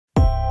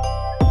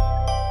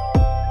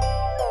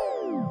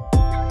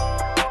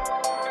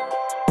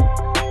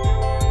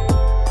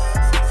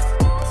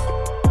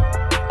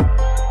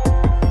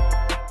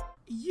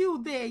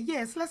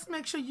Yes, let's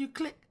make sure you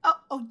click.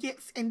 Oh,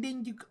 yes, and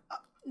then you.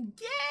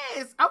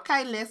 Yes.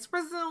 Okay, let's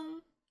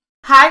resume.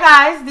 Hi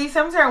guys,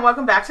 DeeSims here, and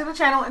welcome back to the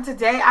channel. And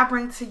today I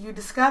bring to you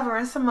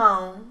Discovering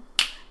Symone.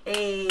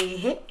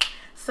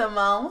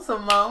 Symone.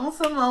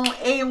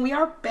 And we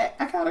are back.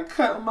 I got a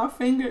cut on my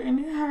finger and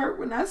it hurt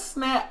when I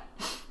snap.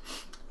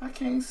 I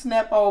can't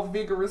snap all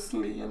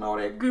vigorously and all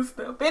that good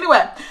stuff.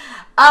 Anyway,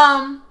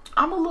 I'm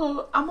a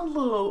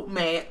little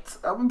mad.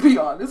 I'm gonna be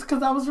honest,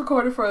 because I was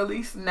recording for at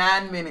least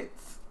 9 minutes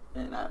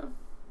and I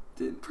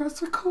didn't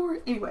press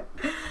record. Anyway,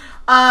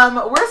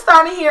 we're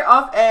starting here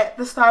off at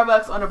the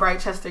Starbucks on the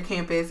Brightchester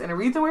campus, and the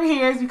reason we're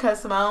here is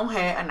because Symone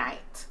had a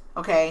night.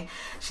 Okay,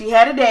 she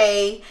had a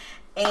day,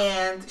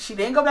 and she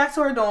didn't go back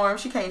to her dorm.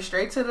 She came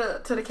straight to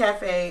the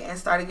cafe and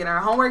started getting her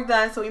homework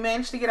done. So we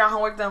managed to get our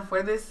homework done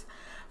for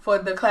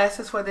the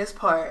classes for this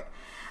part.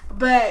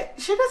 But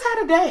she just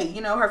had a day.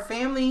 You know, her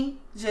family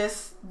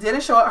just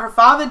didn't show up. Her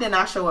father did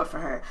not show up for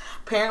her.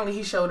 Apparently,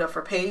 he showed up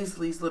for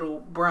Paisley's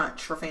little brunch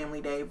for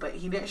family day, but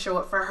he didn't show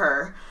up for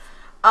her.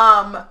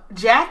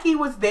 Jackie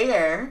was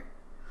there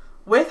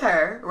with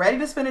her, ready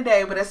to spend a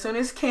day, but as soon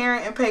as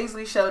Karen and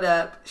Paisley showed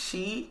up,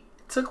 she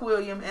took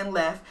William and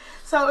left.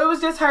 So it was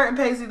just her and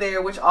Paisley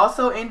there, which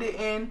also ended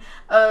in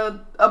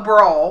a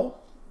brawl.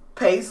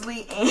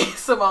 Paisley and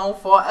Symone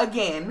fought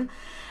again.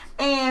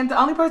 And the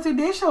only person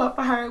who did show up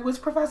for her was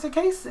Professor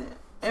Kaysen.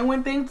 And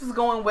when things was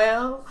going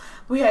well,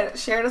 we had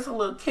shared us a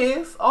little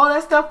kiss. All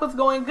that stuff was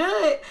going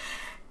good.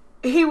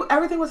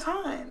 Everything was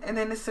fine. And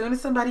then as soon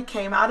as somebody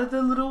came out of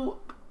the little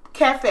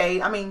cafe,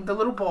 the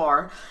little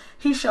bar,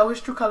 he showed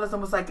his true colors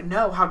and was like,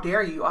 "No, how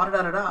dare you?"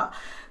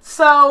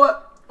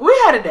 So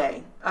we had a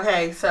day.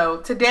 Okay, so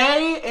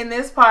today in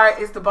this part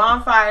is the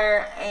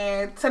bonfire,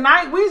 and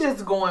tonight we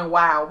just going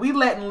wild. We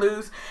letting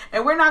loose,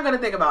 and we're not going to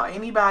think about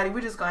anybody.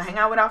 We're just going to hang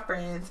out with our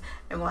friends,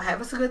 and we'll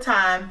have us a good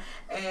time,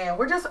 and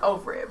we're just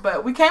over it.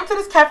 But we came to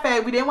this cafe.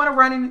 We didn't want to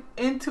run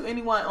into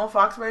anyone on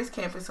Foxbury's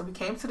campus, so we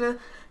came to the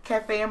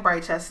cafe in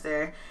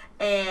Brightchester,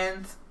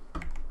 and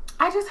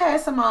I just had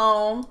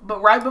Symone,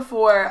 but right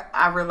before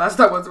I realized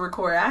I wasn't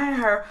recording, I had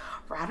her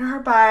riding her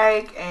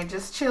bike and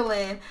just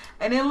chilling.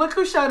 And then look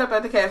who showed up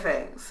at the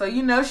cafe. So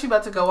you know she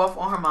about to go off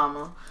on her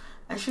mama.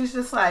 And she's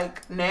just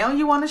like, "Now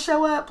you want to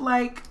show up?"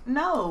 Like,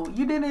 no,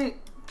 you didn't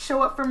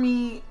show up for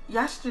me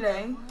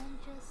yesterday.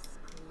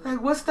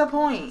 Like, what's the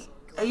point?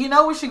 And you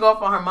know when she go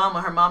off on her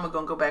mama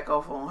gonna go back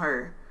off on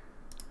her.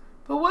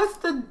 But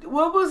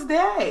what was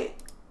that?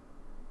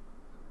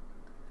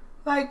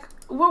 Like,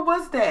 what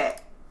was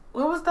that?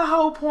 What was the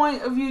whole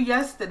point of you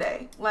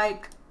yesterday?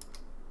 Like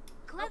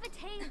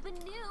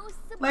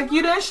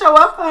you didn't show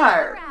up for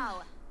her.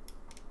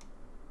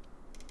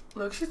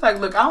 Look, she's like,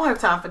 "Look, I don't have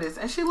time for this."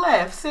 And she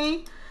left.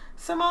 See?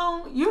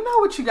 Symone, you know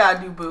what you gotta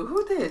do, boo.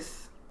 Who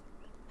this?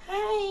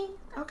 Hey.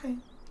 Okay.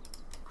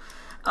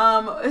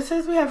 It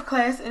says we have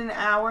class in an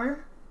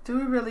hour. Do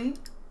we really?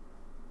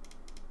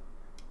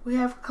 We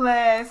have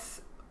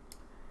class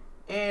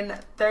in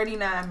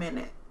 39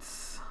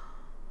 minutes.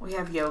 We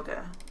have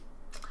yoga.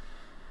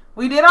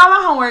 We did all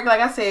our homework.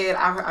 Like I said,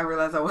 I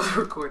realized I was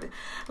recording.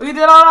 We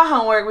did all our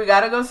homework. We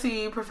got to go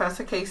see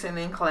Professor Kaysen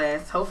in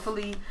class.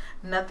 Hopefully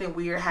nothing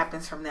weird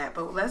happens from that.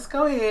 But let's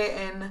go ahead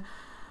and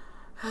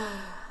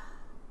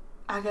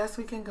I guess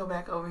we can go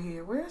back over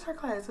here. Where is her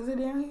class? Is it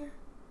down here?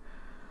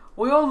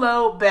 We'll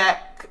load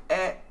back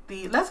at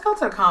the... Let's go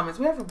to the Commons.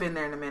 We haven't been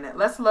there in a minute.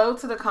 Let's load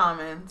to the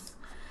Commons.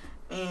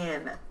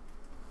 And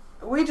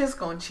we just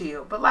gonna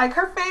chill. But like,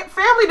 her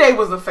family day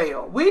was a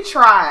fail. We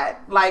tried.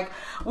 Like,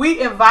 we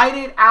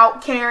invited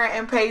out Karen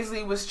and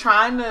Paisley, was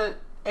trying to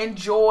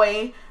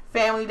enjoy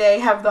family day,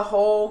 have the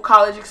whole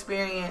college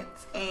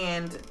experience,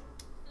 and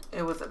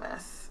it was a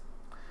mess.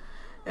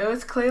 It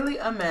was clearly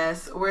a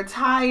mess. We're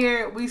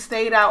tired. We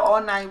stayed out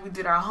all night. We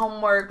did our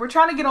homework. We're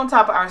trying to get on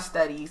top of our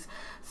studies.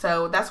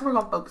 So that's what we're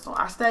gonna focus on,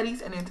 our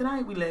studies, and then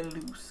tonight we let it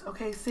loose.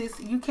 Okay, sis,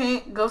 you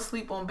can't go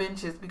sleep on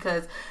benches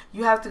because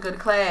you have to go to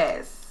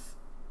class.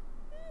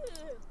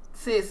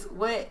 Sis,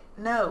 what?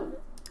 No.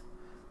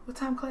 What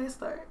time class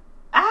start?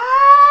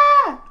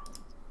 Ah!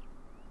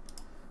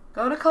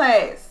 Go to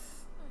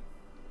class.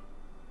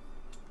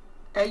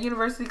 At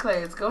university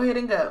class. Go ahead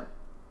and go.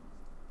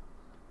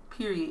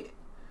 Period.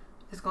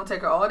 It's going to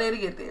take her all day to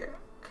get there.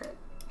 Okay.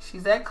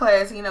 She's at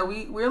class. You know,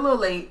 we're a little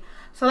late.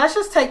 So let's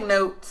just take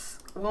notes.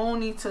 We won't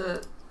need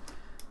to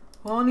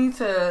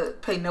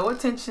pay no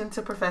attention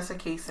to Professor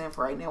Kaysen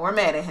for right now. We're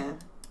mad at him.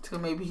 Till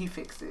maybe he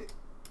fixed it.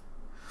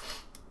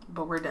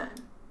 But we're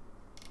done.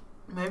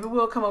 Maybe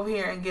we'll come over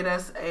here and get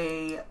us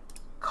a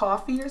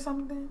coffee or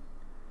something.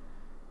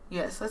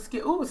 Yes, let's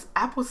get... Ooh, it's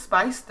apple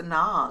spiced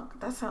nog.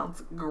 That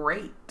sounds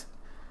great.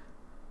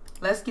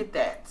 Let's get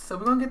that. So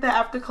we're going to get that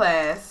after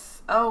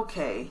class.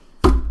 Okay.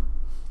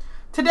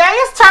 Today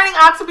is turning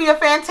out to be a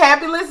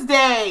fantabulous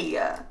day.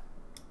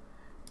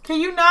 Can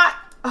you not...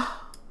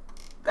 Oh,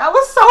 that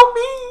was so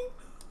mean.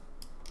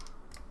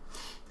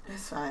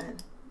 It's fine.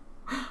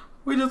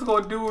 We're just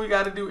gonna do what we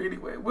gotta do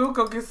anyway. We'll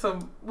go get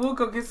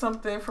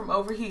something from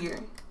over here.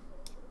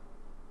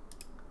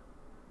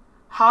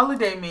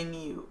 Holiday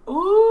menu.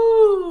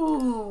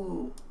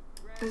 Ooh.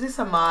 Is this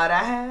a mod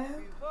I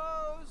have?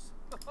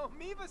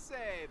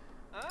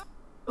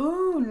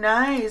 Ooh,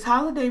 nice.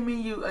 Holiday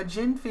menu, a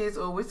gin fizz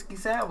or whiskey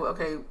sour.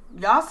 Okay,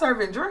 y'all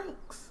serving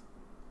drinks.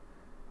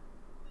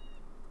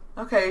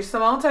 Okay,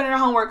 Symone turned in her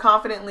homework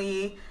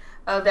confidently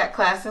of that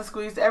class and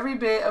squeezed every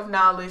bit of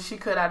knowledge she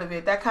could out of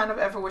it. That kind of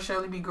effort would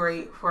surely be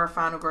great for a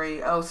final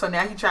grade. Oh, so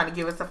now he's trying to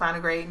give us a final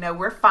grade. No,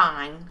 we're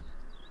fine.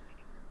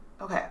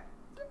 Okay,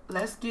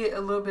 let's get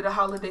a little bit of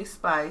holiday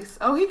spice.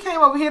 Oh, he came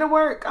over here to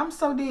work. I'm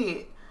so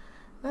dead.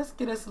 Let's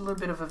get us a little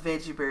bit of a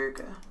veggie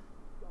burger.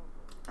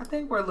 I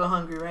think we're a little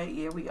hungry, right?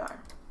 Yeah, we are.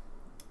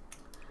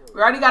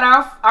 We already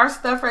got our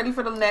stuff ready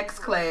for the next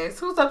class.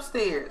 Who's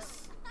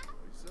upstairs?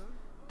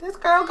 This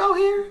girl go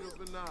here?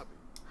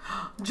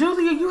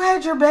 Julia, you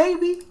had your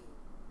baby?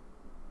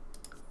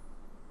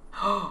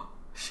 Oh,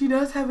 she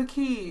does have a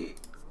kid.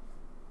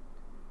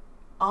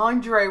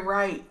 Andre,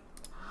 right.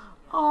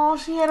 Oh,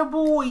 she had a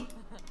boy.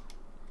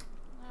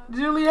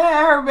 Julia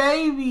had her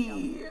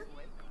baby.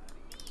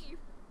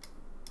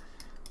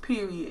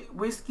 Period.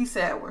 Whiskey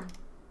sour.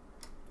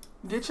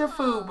 Get your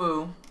food,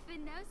 boo.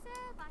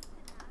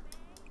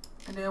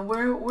 And then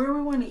where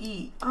we want to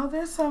eat? Oh,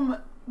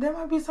 there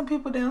might be some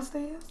people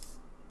downstairs.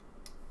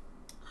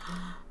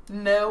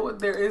 No,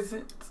 there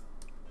isn't.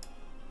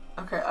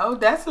 Okay, oh,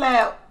 that's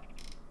loud.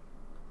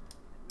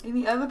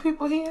 Any other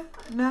people here?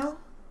 No?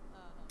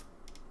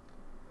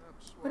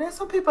 Well, there's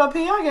some people up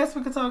here I guess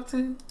we could talk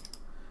to.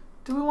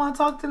 Do we want to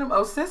talk to them?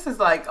 Oh, sis is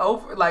like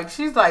over, like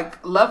she's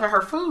like loving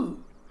her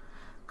food.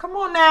 Come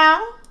on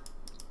now.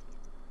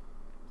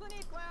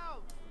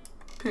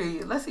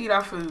 Period. Let's eat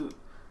our food.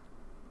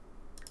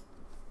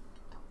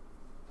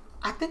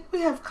 I think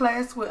we have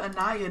class with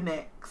Anaya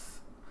next.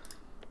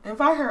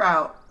 Invite her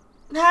out.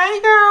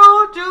 Hey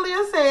girl,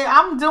 Julia said,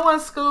 I'm doing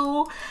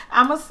school.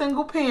 I'm a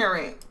single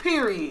parent.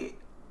 Period.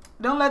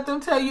 Don't let them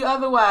tell you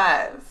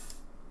otherwise.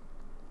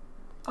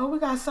 Oh, we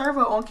got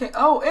servo on camera.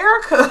 Oh,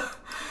 Erica.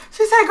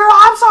 She said, girl,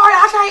 I'm sorry.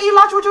 I can't eat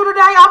lunch with you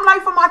today. I'm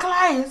late for my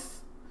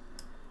class.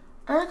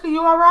 Erica,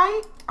 you all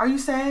right? Are you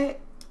sad?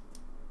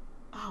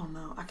 I don't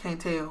know. I can't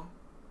tell.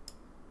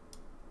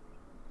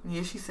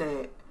 Yeah, she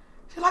said.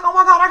 She's like, oh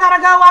my God, I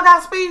gotta go. I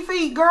got speed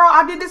feet. Girl,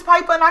 I did this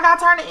paper and I gotta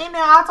turn it in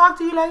there. I'll talk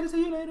to you later.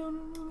 See you later.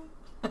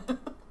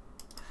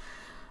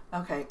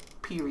 Okay,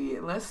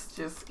 period. Let's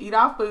just eat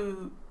our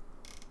food.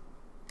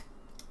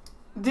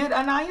 Did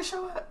Anaya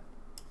show up?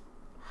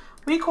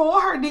 We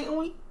called her, didn't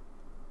we?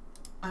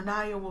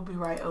 Anaya will be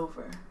right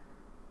over.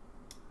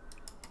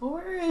 Well,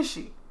 where is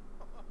she?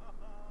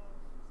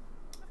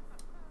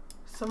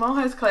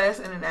 Symone has class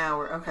in an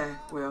hour. Okay,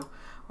 well,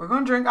 we're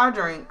going to drink our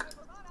drink.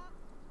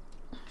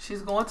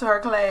 She's going to her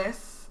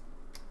class.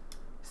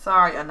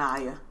 Sorry,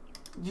 Anaya.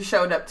 You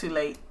showed up too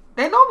late.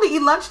 They normally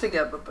eat lunch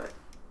together, but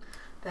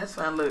that's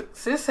fine. Look,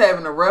 sis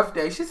having a rough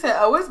day. She said,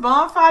 oh, it's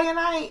bonfire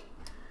night.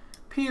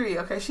 Period.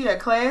 Okay, she had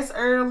class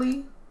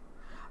early.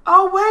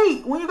 Oh,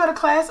 wait. When you go to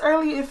class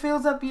early, it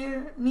fills up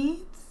your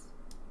needs?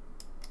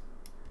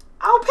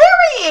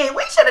 Oh, period.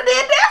 We should have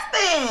did this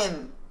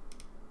then.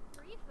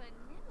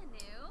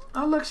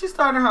 Oh, look, she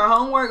started her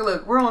homework.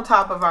 Look, we're on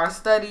top of our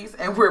studies,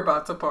 and we're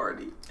about to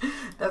party.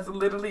 That's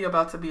literally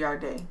about to be our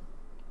day.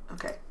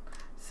 Okay.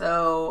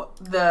 So,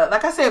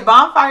 like I said,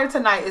 bonfire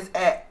tonight is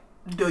at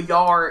the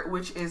yard,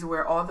 which is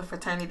where all the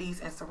fraternities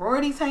and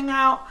sororities hang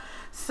out.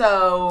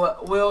 So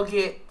we'll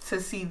get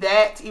to see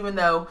that, even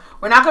though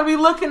we're not going to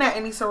be looking at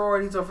any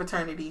sororities or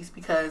fraternities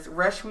because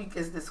Rush Week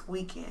is this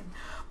weekend.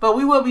 But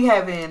we will be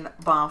having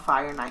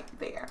bonfire night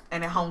there,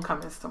 and at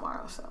homecoming's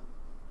tomorrow. So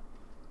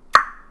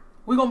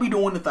we're going to be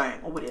doing the thing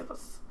or whatever.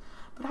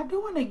 But I do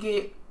want to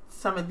get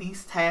some of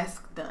these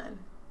tasks done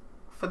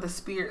for the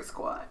Spirit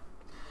Squad.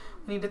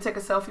 We need to take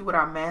a selfie with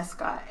our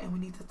mascot, and we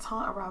need to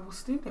taunt a rival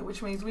student,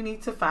 which means we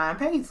need to find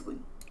Paisley.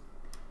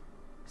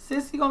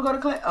 Sis, you gonna go to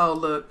class? Oh,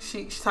 look,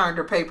 she turned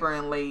her paper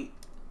in late.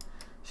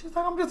 She's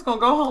like, I'm just gonna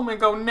go home and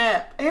go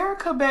nap.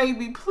 Erica,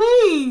 baby,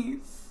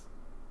 please.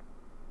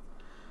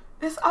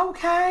 It's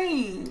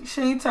okay.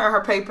 She ain't turned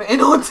her paper in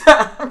on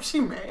time.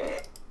 She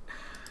mad.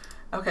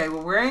 Okay,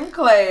 well, we're in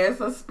class.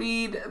 Let's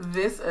speed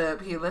this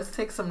up here. Let's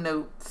take some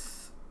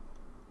notes.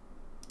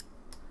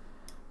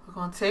 We're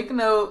gonna take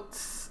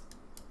notes.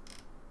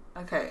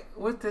 Okay,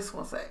 what this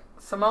one say?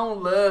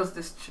 Symone loves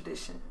this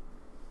tradition.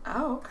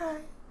 Oh,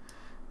 okay.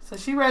 So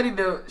she ready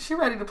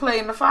to play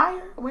in the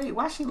fire? Wait,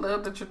 why she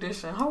love the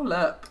tradition? Hold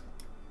up.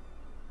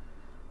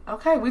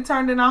 Okay, we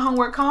turned in our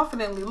homework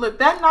confidently. Look,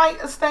 that night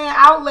of staying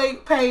out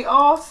late paid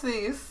off,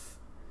 sis.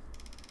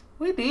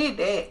 We did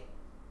that.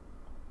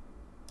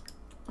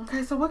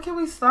 Okay, so what can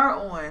we start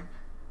on?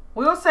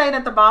 We'll say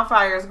that the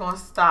bonfire is going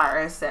to start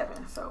at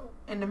 7. So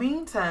in the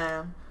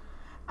meantime,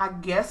 I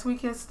guess we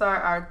can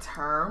start our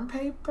term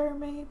paper,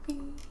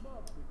 maybe.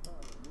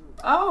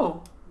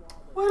 Oh,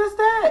 what is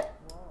that?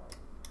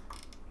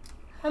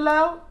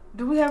 Hello?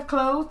 Do we have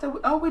clothes?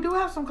 Oh, we do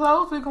have some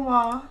clothes we can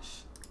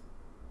wash.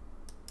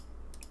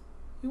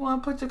 You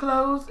want to put your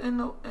clothes in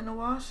the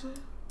washer?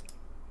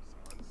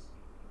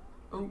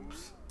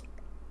 Oops.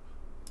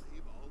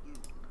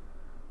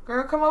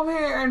 Girl, come over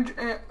here and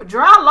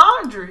dry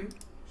laundry.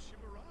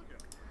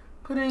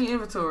 Put it in your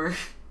inventory.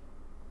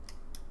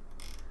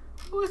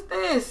 Who is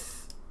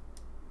this?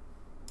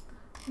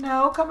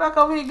 No, come back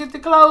over here and get the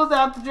clothes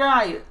out the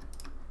dryer.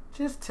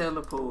 Just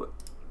teleport.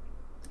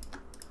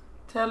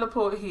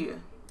 Teleport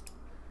here.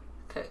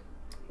 Okay.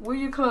 Where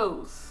your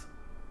clothes?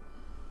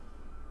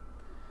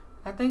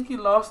 I think you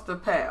lost the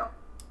pal.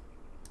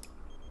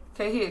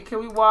 Okay, here. Can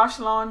we wash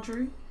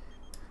laundry?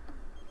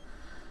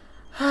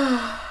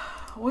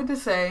 What to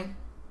say?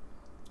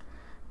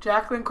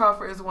 Jacqueline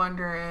Crawford is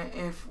wondering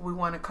if we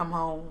want to come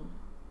home.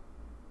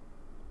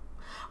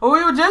 Well,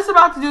 we were just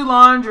about to do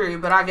laundry,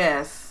 but I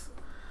guess.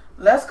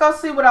 Let's go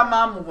see what our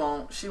mama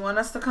wants. She wants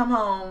us to come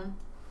home.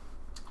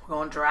 We're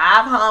going to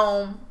drive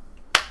home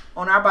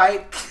on our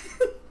bike.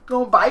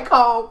 Going to bike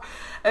home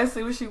and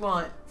see what she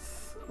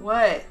wants.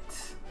 What?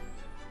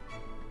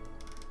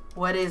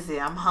 What is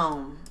it? I'm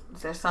home.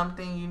 Is there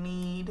something you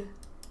need?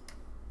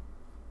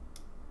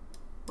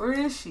 Where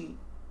is she?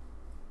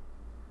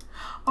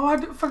 Oh, I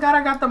forgot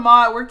I got the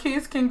mod where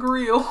kids can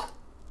grill. I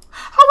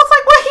was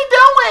like, what he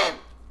doing?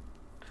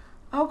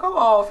 Oh, go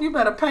off. You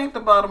better paint the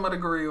bottom of the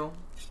grill.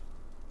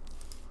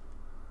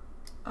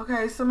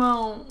 Okay,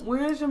 Symone,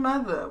 where's your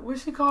mother?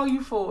 What'd she call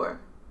you for?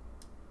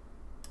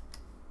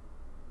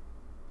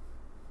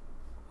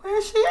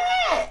 Where's she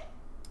at?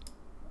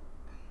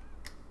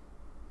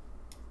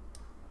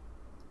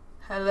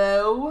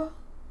 Hello?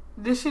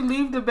 Did she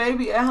leave the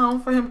baby at home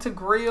for him to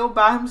grill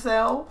by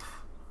himself?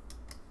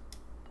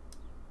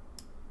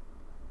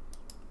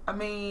 I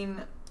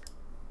mean,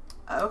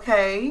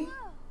 okay.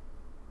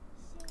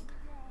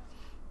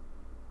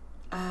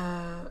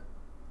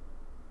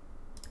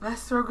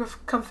 Let's throw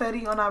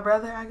confetti on our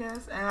brother, I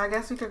guess. And I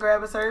guess we could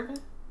grab a serving.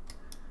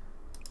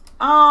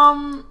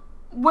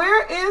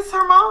 Where is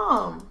her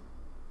mom?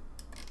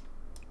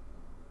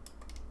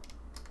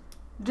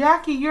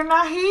 Jackie, you're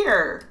not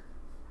here.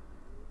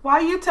 Why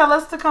you tell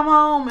us to come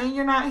home and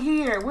you're not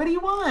here? What do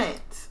you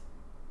want?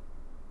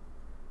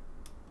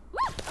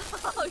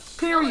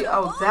 Period.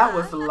 Oh, that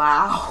was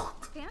loud.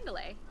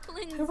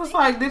 It was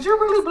like, did you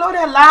really blow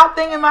that loud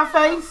thing in my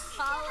face?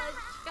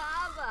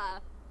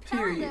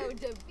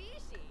 Period.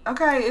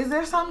 Okay, is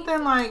there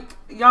something like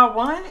y'all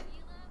want?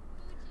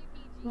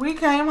 We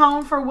came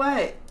home for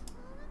what?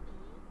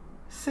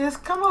 Sis,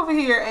 come over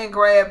here and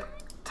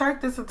turn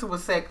this into a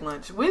sec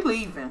lunch. We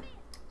leaving.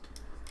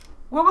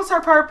 What was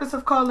her purpose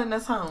of calling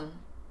us home?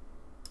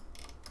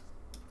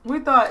 We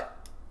thought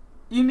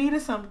you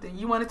needed something.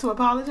 You wanted to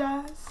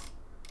apologize?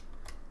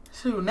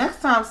 Shoot,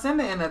 next time send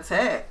it in a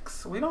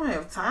text. We don't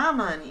have time,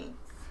 honey.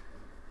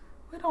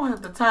 We don't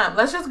have the time.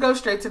 Let's just go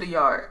straight to the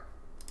yard.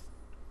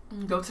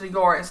 Go to the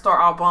yard and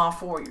start our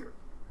bonfire.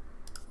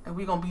 And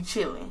we're going to be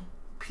chilling.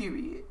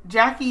 Period.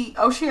 Jackie,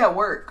 oh, she at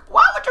work.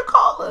 Why would you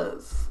call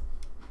us?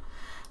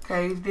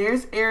 Okay,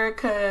 there's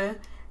Erica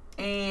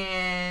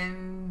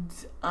and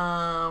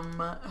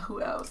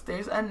who else?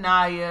 There's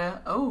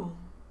Anaya. Oh,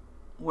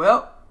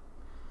 well,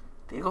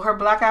 there go her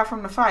black eye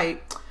from the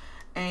fight.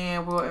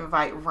 And we'll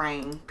invite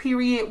Rain.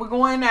 Period. We're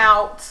going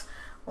out.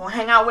 We'll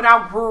hang out with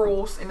our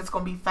girls and it's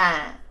going to be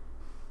fine.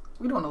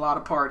 We're doing a lot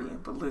of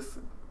partying, but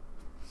listen.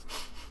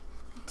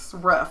 It's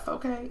rough,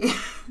 okay?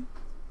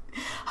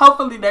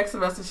 Hopefully next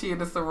semester she in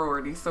the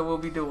sorority, so we'll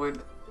be doing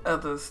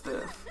other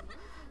stuff.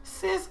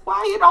 Sis,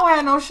 why you don't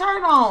have no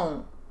shirt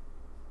on?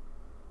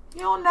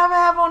 You don't never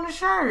have on the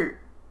shirt.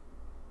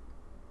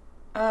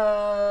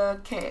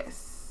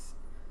 Cass.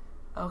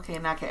 Okay,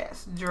 not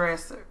Cass.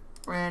 Dresser.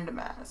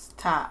 Randomized.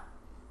 Top.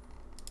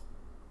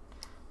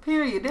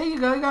 Period. There you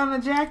go. You got on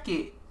a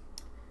jacket.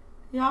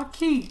 Y'all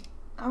cute.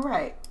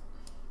 Alright.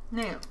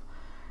 Now,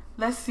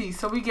 let's see.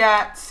 So we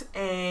got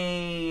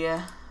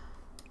like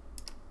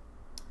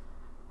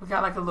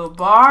a little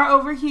bar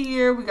over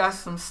here. We got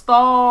some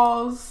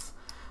stalls.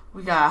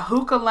 We got a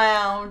hookah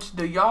lounge.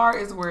 The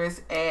yard is where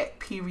it's at.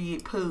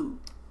 Period. Poo.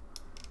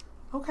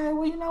 Okay,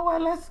 well, you know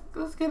what? Let's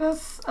get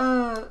us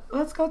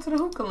let's go to the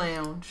hookah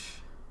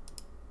lounge.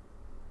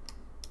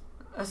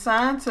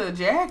 Assigned to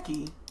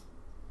Jackie.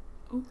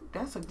 Ooh,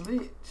 that's a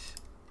glitch.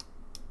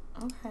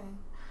 Okay.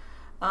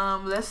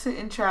 Let's sit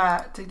and try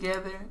it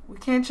together. We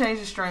can't change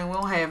the string. We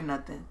don't have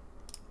nothing.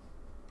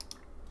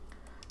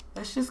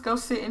 Let's just go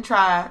sit and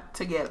try it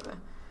together.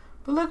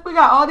 But look, we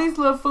got all these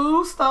little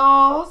food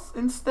stalls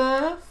and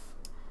stuff.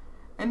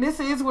 And this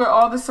is where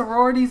all the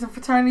sororities and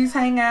fraternities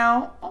hang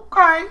out.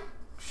 Okay.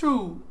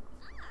 Shoot.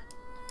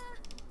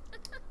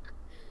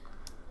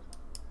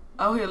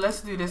 Oh, here,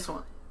 let's do this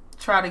one.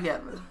 Try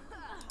together.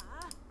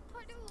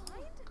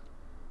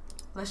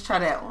 Let's try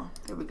that one.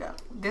 There we go.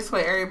 This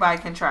way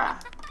everybody can try.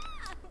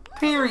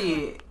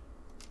 Period.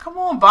 Come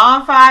on,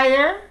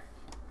 Bonfire.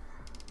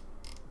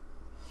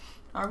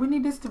 All right, we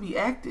need this to be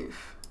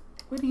active.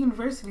 We're the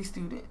university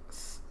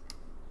students.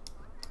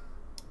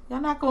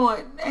 Y'all not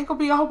going, ain't gonna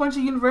be a whole bunch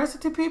of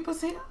university peoples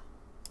here?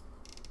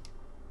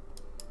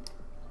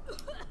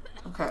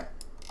 Okay.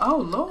 Oh,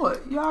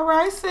 Lord. You all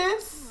right,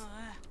 sis?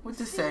 What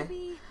to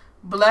say?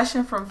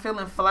 Blushing from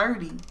feeling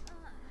flirty.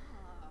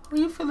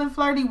 Who you feeling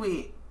flirty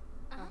with?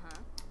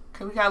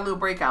 Okay, we got a little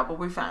breakout, but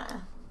we're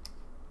fine.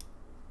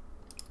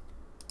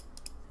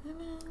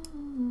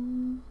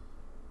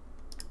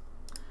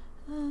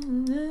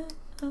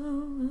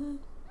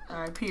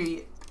 Alright,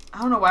 period.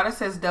 I don't know why that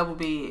says double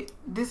bed.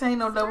 This ain't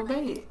no double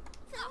bed.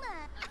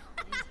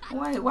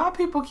 Wait, why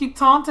people keep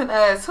taunting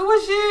us? Who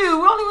is you?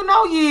 We don't even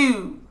know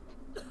you.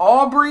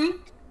 Aubrey.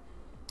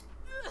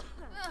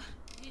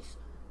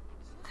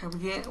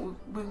 Okay,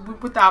 we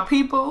with our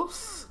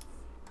peoples.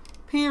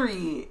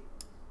 Period.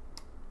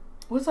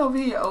 What's over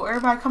here? Oh,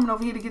 everybody coming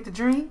over here to get the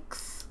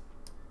drinks?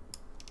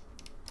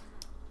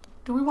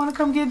 Do we want to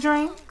come get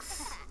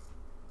drinks?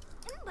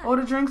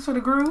 Order drinks for the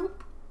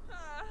group?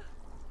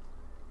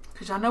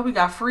 Because y'all know we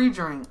got free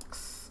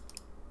drinks.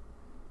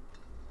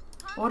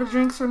 Order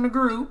drinks from the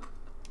group.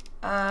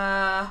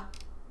 What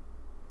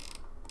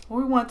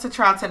we want to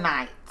try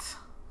tonight?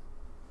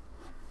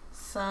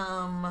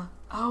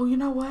 Oh, you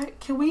know what?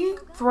 Can we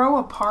throw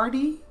a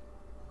party?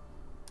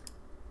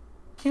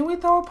 Can we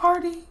throw a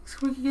party so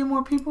we can get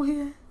more people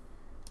here?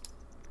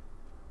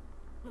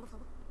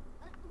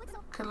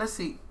 Okay, let's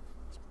see.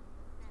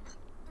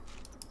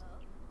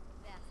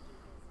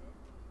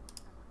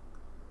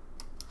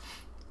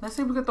 Let's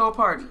see if we can throw a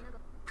party.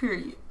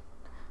 Period.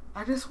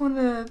 I just want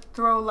to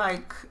throw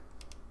like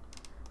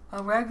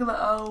a regular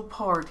old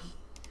party.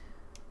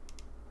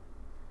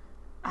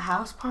 A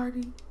house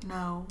party?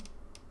 No.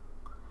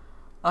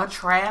 A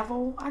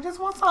travel? I just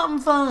want something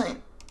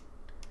fun.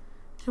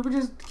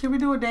 Can we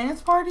do a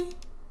dance party?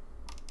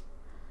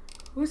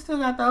 We still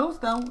got those,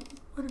 don't we?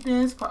 What a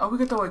dance party. Oh, we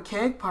could throw a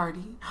keg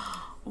party.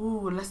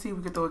 Ooh, let's see if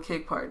we can throw a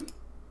keg party.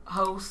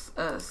 Host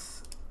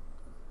us.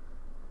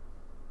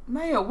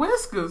 Mayor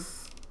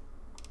Whiskers.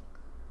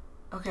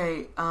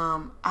 Okay,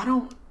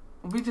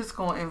 we just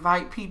gonna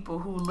invite people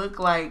who look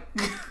like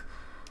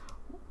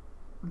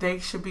they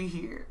should be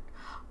here.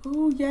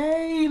 Ooh,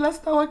 yay, let's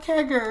throw a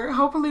kegger.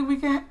 Hopefully we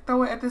can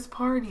throw it at this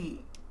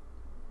party.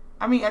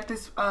 I mean, at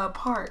this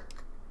park.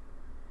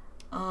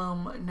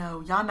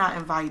 No, y'all not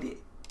invited.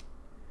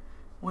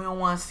 We don't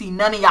want to see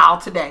none of y'all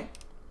today.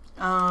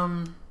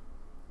 I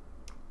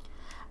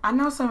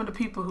know some of the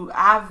people who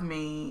I've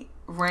made.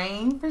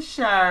 Rain for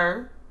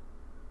sure.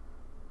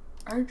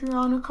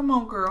 Adriana, come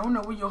on, girl. I don't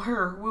know where your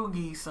hair. We'll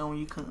give you some when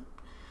you come.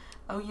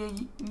 Oh yeah,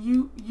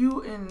 you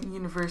in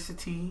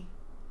university.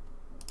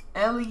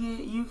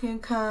 Elliot, you can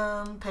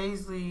come.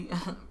 Paisley,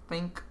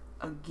 think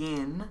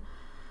again.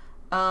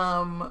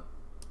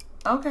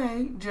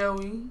 Okay,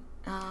 Joey.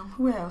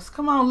 Who else?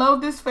 Come on,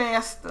 load this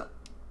faster.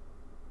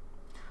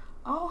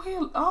 Oh,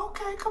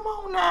 okay, come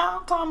on now.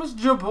 Thomas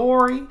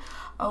Jabori.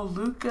 Oh,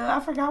 Luca. I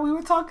forgot we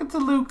were talking to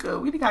Luca.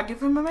 We gotta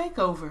give him a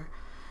makeover.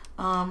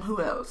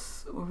 Who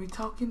else? Were we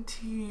talking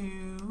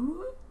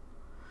to?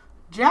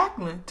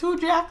 Jacqueline. 2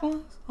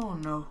 Jacquelines? Oh,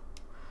 no.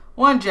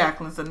 1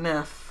 Jacqueline's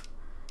enough.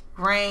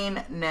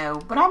 Rain,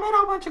 no. But I made a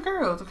whole bunch of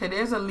girls. Okay,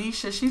 there's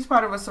Alicia. She's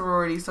part of a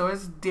sorority, so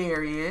it's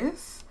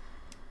Darius.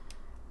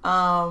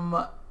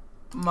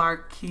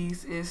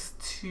 Marquise is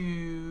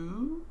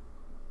 2.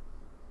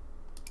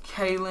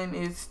 Kaylin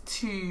is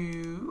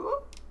 2.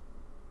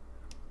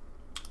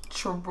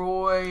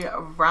 Troy,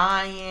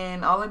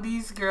 Ryan, all of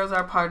these girls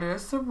are part of a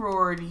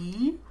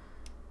sorority.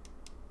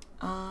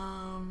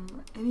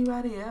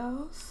 Anybody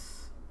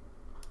else?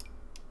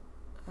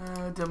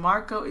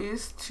 DeMarco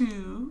is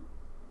 2.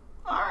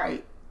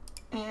 Alright.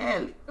 And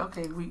Ellie.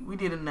 Okay, we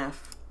did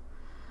enough.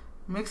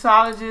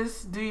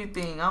 Mixologist, do your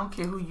thing. I don't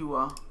care who you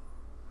are.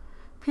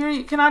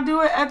 Period. Can I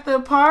do it at the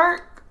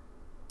park?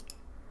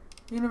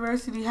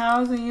 University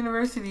housing,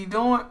 university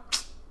dorm.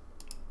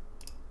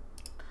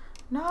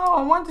 No,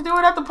 I want to do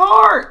it at the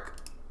park.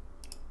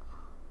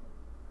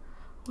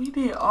 We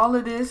did all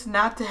of this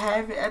not to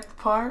have it at the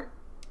park.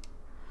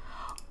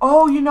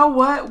 Oh, you know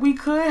what? We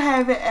could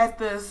have it at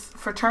this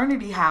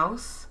fraternity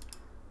house.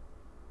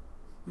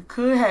 We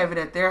could have it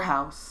at their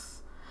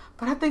house.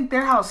 But I think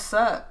their house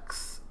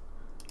sucks.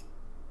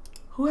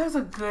 Who has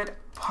a good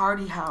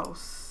party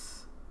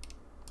house?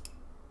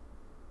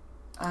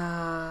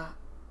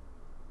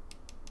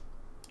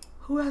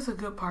 Who has a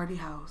good party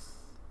house?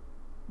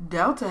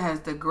 Delta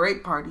has the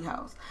great party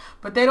house.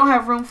 But they don't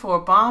have room for a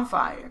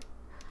bonfire.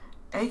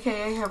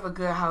 AKA have a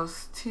good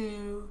house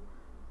too.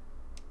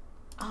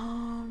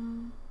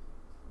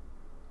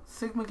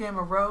 Sigma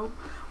Gamma Rho.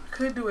 We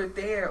could do it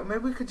there. Or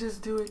maybe we could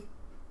just do it.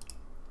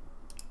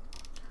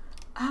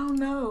 I don't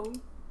know.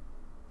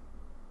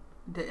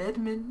 The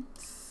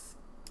Edmonds.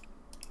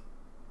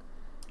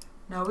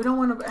 No, we don't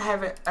want to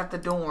have it at the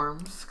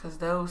dorms because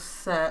those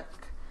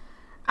suck.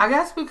 I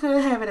guess we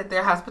could have it at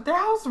their house, but their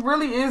house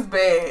really is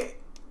bad.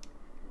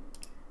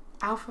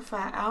 Alpha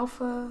Phi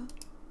Alpha.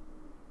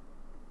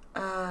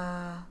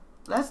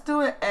 Let's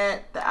do it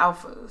at the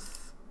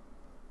Alphas.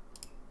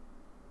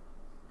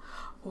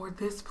 Or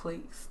this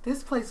place.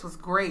 This place was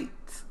great.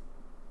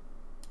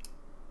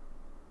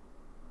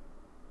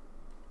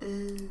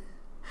 I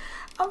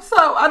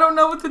don't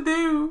know what to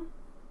do.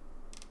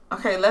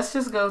 Okay, let's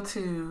just go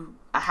to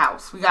a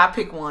house. We gotta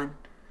pick one.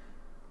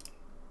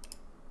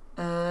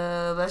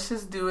 Let's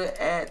just do it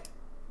at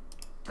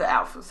the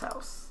Alpha's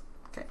house.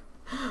 Okay.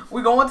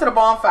 We're going to the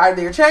bonfire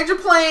there. Change of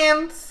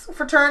plans.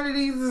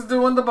 Fraternities is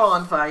doing the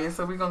bonfire,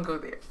 so we're gonna go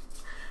there.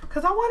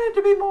 Because I want it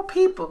to be more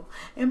people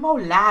and more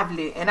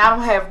lively. And I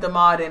don't have the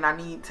mod and I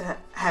need to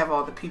have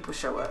all the people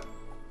show up.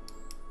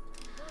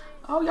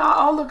 Oh, y'all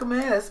all look a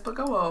mess, but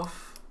go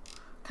off.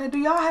 Okay, do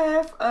y'all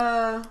have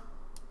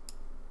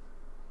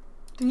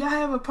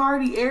a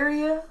party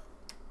area?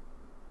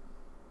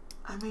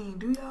 I mean,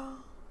 do y'all?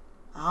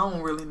 I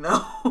don't really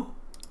know.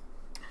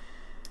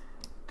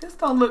 This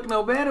don't look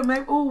no better.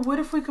 Maybe, ooh, what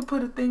if we could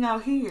put a thing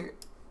out here?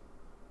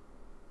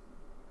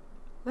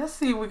 Let's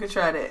see if we can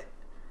try that.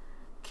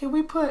 Can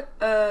we put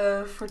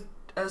a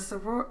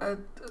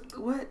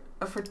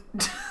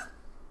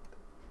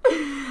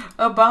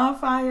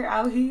bonfire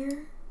out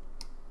here?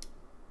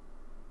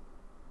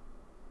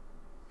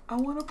 I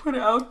want to put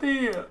it out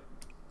there.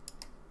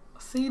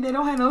 See, they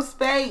don't have no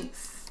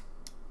space.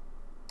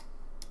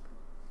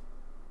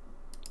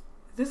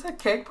 Is this a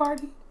cake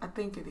party? I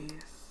think it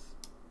is.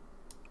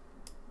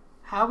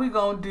 How we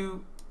gonna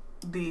do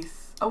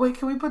this? Oh wait,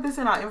 can we put this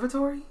in our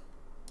inventory?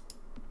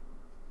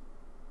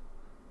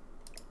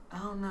 I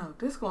don't know.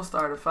 This gonna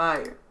start a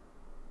fire.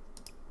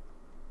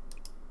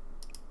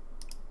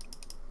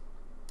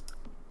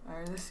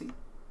 Alright, let's see.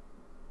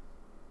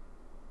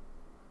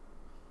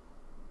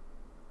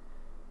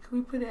 Can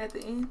we put it at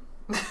the end?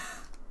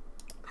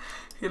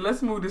 Here,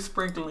 let's move the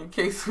sprinkler in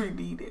case we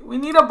need it. We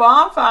need a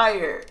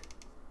bonfire.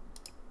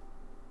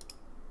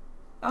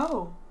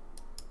 Oh.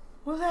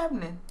 What's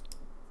happening?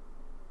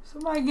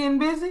 Somebody getting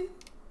busy?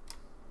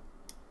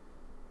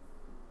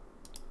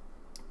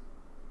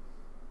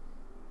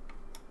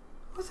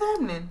 What's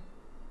happening?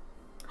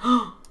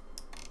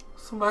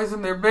 Somebody's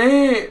in their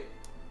bed.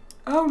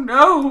 Oh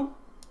no.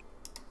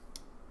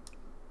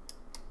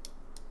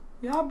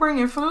 Y'all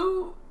bringing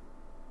food?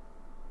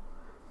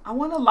 I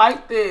want to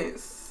light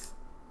this.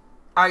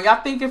 Alright,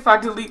 y'all think if I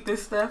delete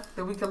this stuff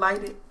that we can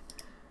light it?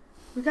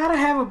 We gotta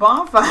have a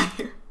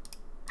bonfire.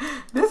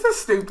 This is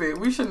stupid.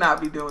 We should not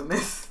be doing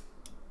this.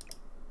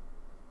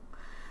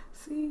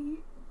 See,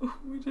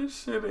 we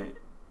just shouldn't.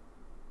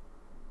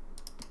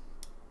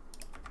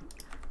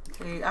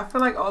 Okay, I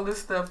feel like all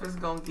this stuff is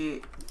gonna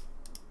get...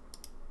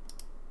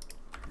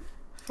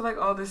 I feel like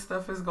all this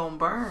stuff is gonna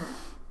burn.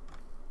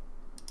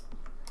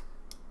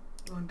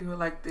 I'm gonna do it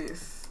like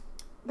this.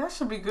 That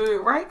should be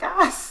good, right,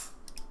 guys?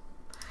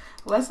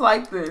 Let's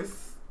light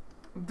this.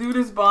 Do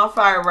this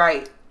bonfire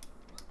right.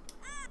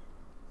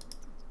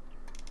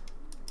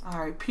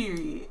 Alright,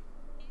 period.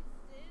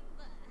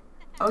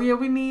 Oh yeah,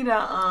 we need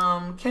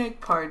a cake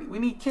party. We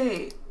need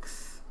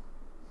cakes.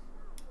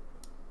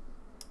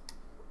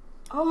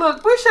 Oh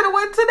look, we should have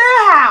went to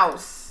their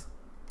house.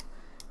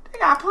 They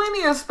got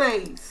plenty of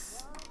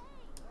space.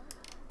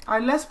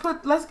 Alright,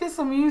 let's get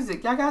some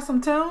music. Y'all got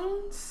some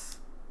tunes?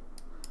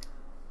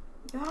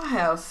 Y'all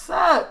have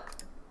suck.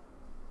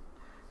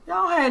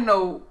 Y'all had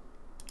no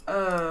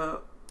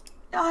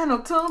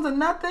tunes or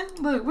nothing.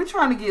 Look, we're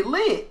trying to get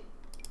lit.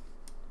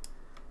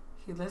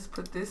 Okay, let's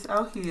put this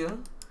out here.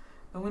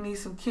 And we need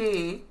some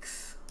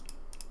cakes.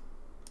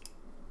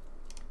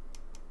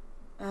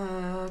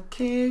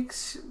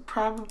 Cakes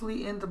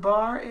probably in the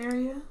bar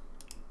area.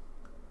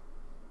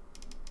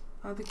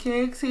 Are the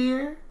cakes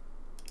here?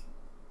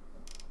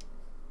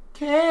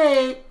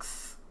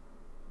 Cakes.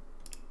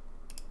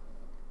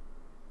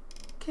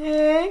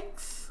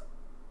 Cakes.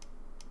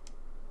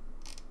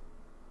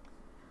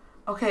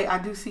 Okay, I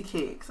do see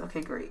cakes.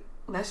 Okay, great.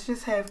 Let's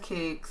just have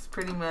cakes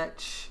pretty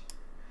much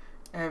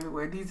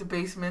everywhere. These are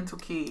basemental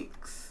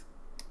cakes.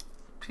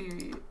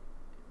 Period.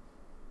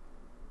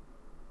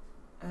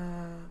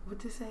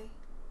 What'd it say?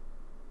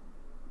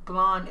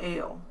 Blonde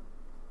ale.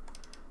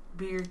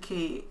 Beer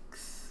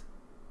cakes.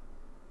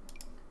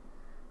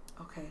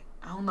 Okay.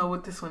 I don't know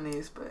what this one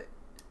is, but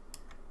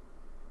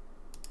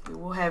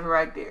we'll have it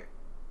right there.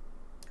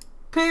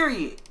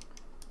 Period.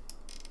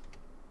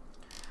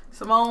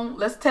 Symone,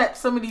 let's tap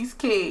some of these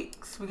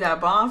cakes. We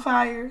got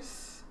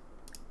bonfires.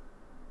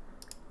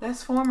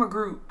 Let's form a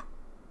group.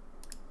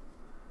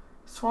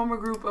 Let's form a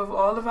group of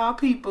all of our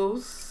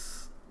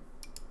peoples.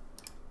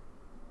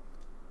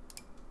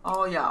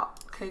 All y'all.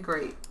 Okay,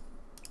 great.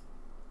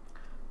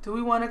 Do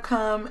we want to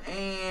come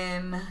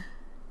and...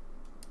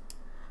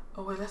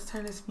 Oh, wait, let's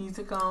turn this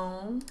music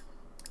on.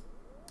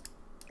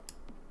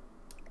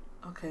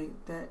 Okay,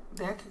 that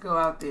could go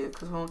out there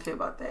because we don't care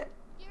about that.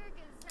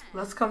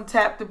 Let's come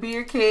tap the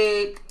beer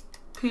cake.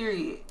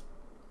 Period.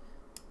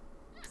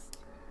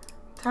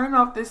 Turn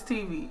off this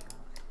TV.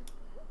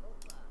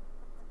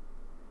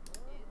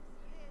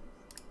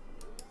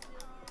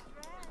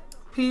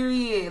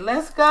 Period.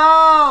 Let's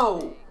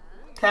go.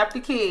 Tap the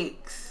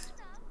cakes.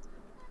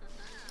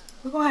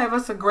 We're gonna have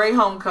us a great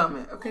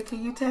homecoming. Okay,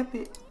 can you tap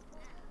it?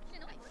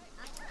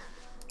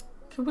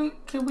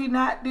 Can we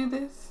not do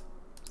this?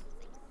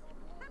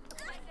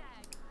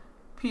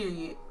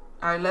 Period.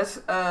 Alright, let's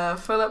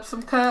fill up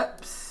some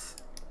cups.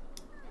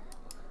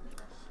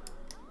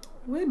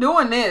 We're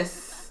doing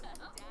this.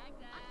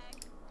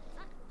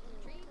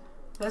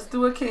 Let's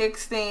do a cake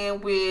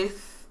stand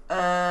with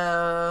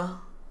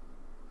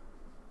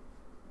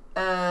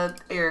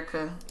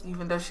Erica,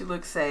 even though she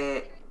looks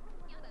sad.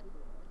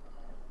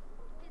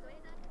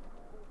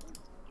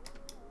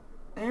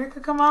 America,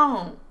 come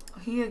on.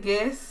 He a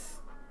guest.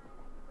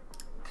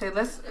 Okay,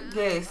 let's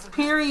guess.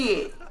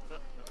 Period.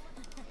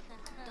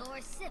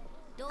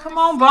 Come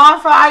on,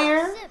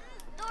 Bonfire.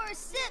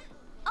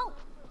 Oh.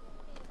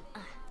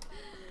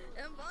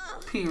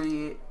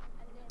 Period.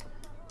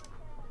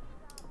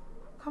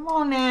 Come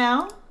on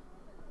now.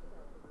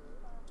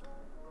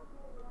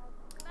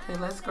 Okay,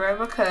 let's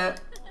grab a cup.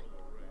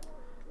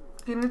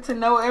 Getting to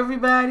know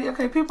everybody.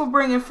 Okay, people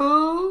bringing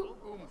food.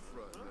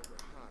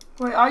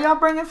 Wait, are y'all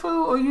bringing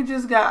food or you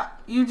just got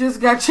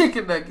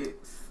chicken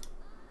nuggets?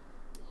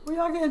 Where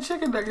y'all getting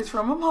chicken nuggets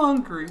from? I'm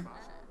hungry.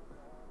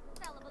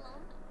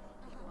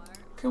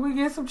 Can we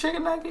get some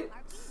chicken nuggets?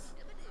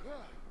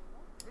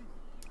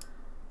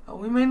 Oh,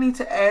 we may need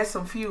to add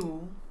some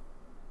fuel.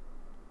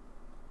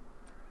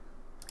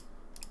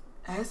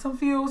 Add some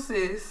fuel,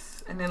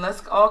 sis. And then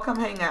let's all come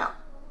hang out.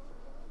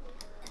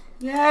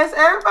 Yes,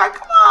 everybody,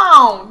 come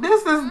on.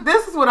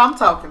 This is what I'm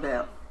talking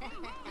about.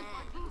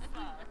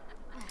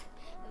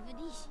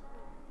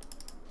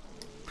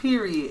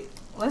 Period.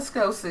 Let's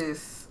go,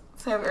 sis.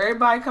 Let's have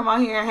everybody come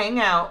out here and hang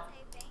out.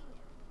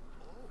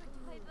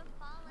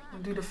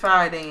 And do the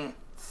fire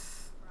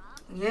dance.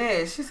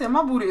 Yeah, she said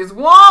my booty is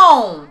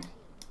warm.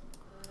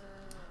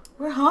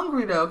 We're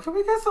hungry though. Can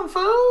we get some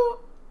food?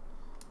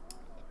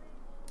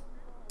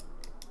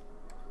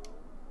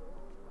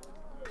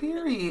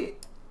 Period.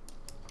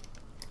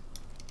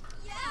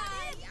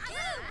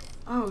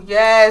 Oh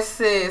yes,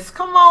 sis.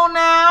 Come on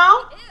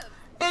now.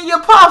 In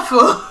your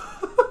puffer.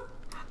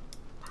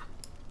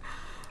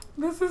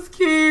 This is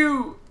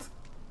cute.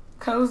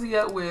 Cozy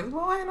up with.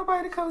 Well, ain't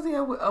nobody to cozy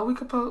up with. Oh, we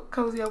could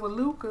cozy up with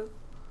Luca.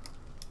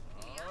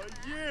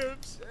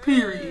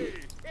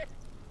 Period.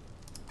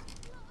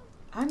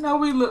 I know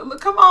we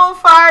look. Come on,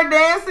 fire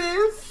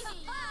dances.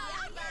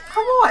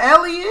 Come on,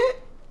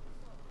 Elliot.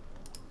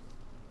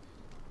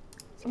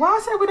 Why I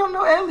say we don't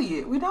know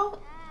Elliot? We don't.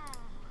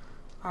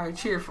 All right,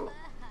 cheerful.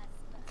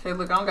 Okay,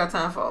 look, I don't got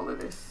time for all of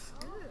this.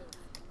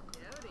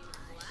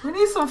 We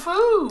need some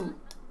food.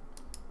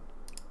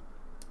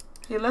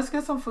 Here, let's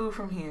get some food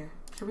from here.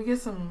 Can we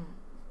get some?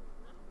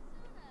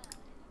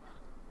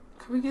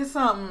 Can we get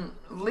something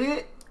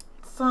lit?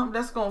 Something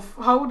that's gonna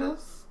hold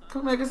us?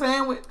 Can we make a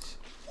sandwich?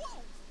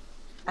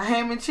 A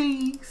ham and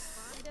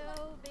cheese.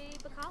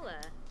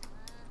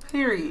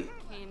 Period.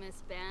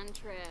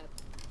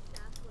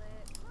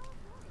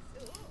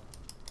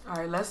 All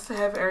right, let's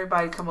have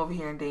everybody come over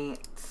here and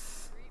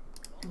dance.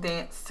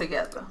 Dance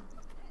together.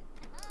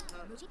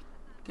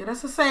 Get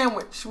us a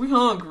sandwich. We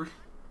hungry.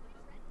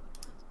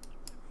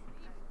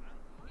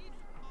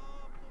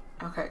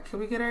 Okay, can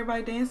we get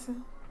everybody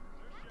dancing?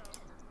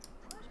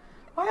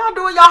 Why y'all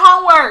doing your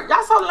homework?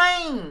 Y'all so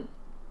lame.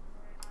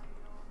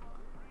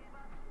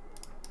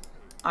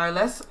 All right,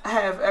 let's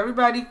have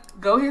everybody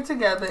go here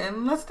together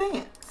and let's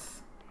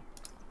dance.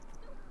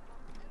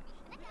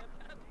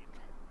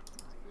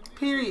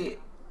 Period.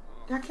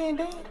 Y'all can't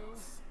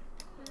dance.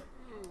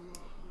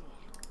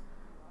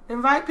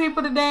 Invite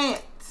people to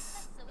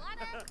dance.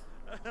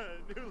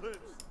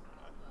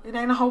 It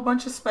ain't a whole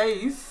bunch of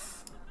space.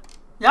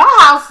 Y'all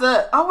house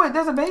up. Oh wait,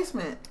 there's a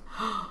basement.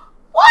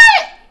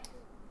 What?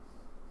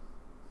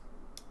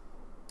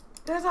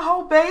 There's a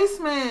whole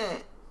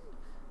basement.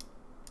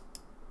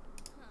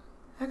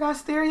 I got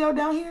stereo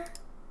down here.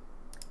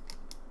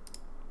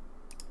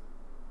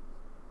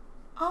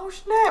 Oh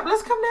snap,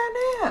 let's come down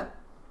there.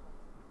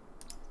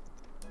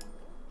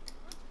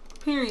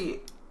 Period.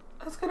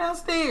 Let's go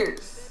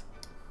downstairs.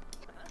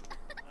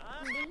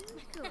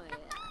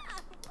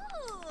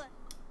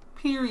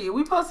 Period.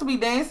 We supposed to be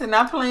dancing,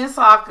 not playing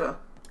soccer.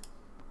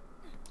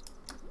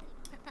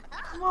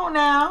 Come on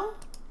now.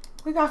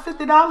 We got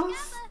 $50.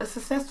 A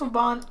successful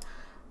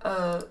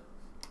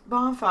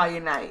bonfire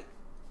night.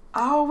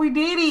 Oh, we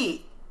did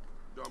it.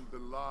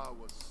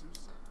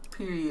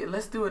 Period.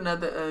 Let's do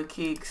another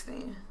keg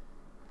stand.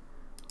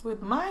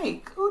 With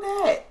Mike. Who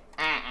that?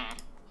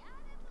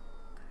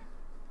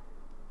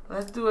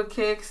 Let's do a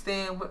keg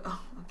stand with,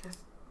 oh, I guess.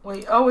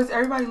 Wait, oh, is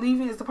everybody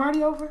leaving? Is the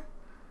party over?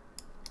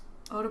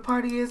 Oh, the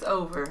party is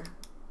over.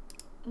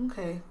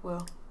 Okay,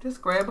 well,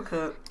 just grab a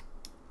cup.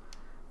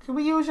 Can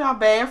we use y'all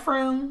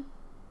bathroom?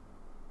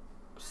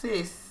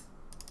 Sis.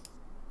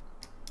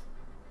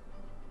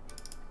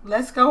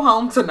 Let's go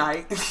home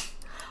tonight.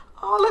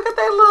 Oh, look at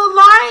that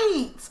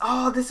little lights.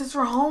 Oh, this is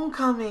for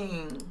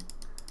homecoming.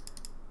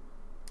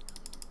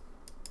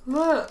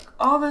 Look,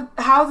 all the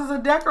houses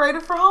are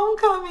decorated for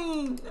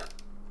homecoming.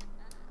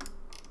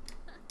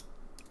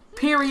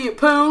 Period,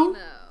 poo.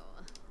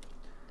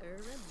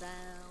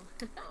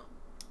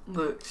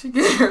 Look, she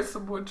gave her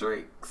some more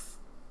drinks.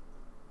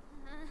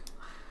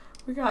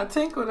 We got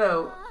Tinkle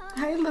though.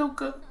 Hey,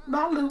 Luca.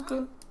 Bye,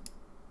 Luca.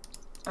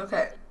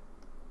 Okay.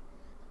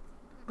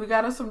 We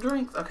got us some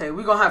drinks. Okay,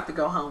 we're going to have to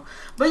go home.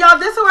 But y'all,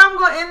 this is where I'm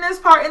going to end this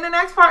part. And the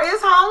next part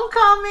is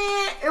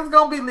homecoming. It's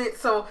going to be lit.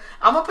 So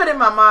I'm going to put in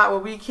my mind where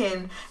we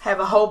can have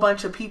a whole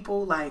bunch of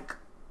people like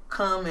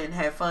come and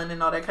have fun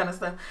and all that kind of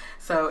stuff.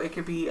 So it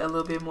could be a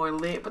little bit more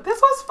lit. But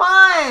this was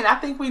fun. I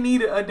think we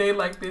needed a day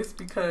like this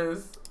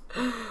because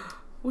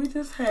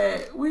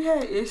we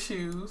had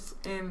issues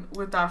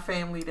with our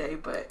family day,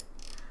 but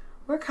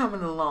we're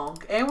coming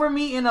along, and we're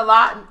meeting a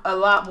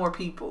lot more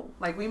people.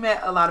 Like, we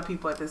met a lot of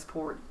people at this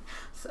party,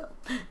 so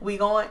we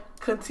gonna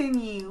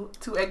continue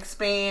to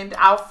expand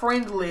our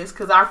friend list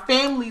because our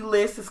family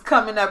list is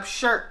coming up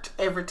short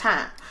every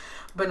time.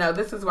 But no,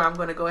 this is where I'm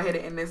going to go ahead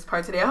and end this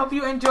part today. I hope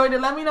you enjoyed it.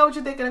 Let me know what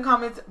you think in the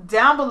comments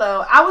down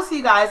below. I will see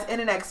you guys in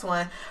the next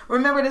one.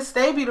 Remember to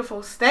stay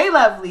beautiful, stay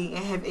lovely,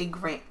 and have a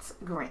great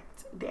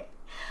day.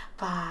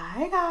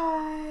 Bye,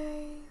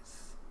 guys.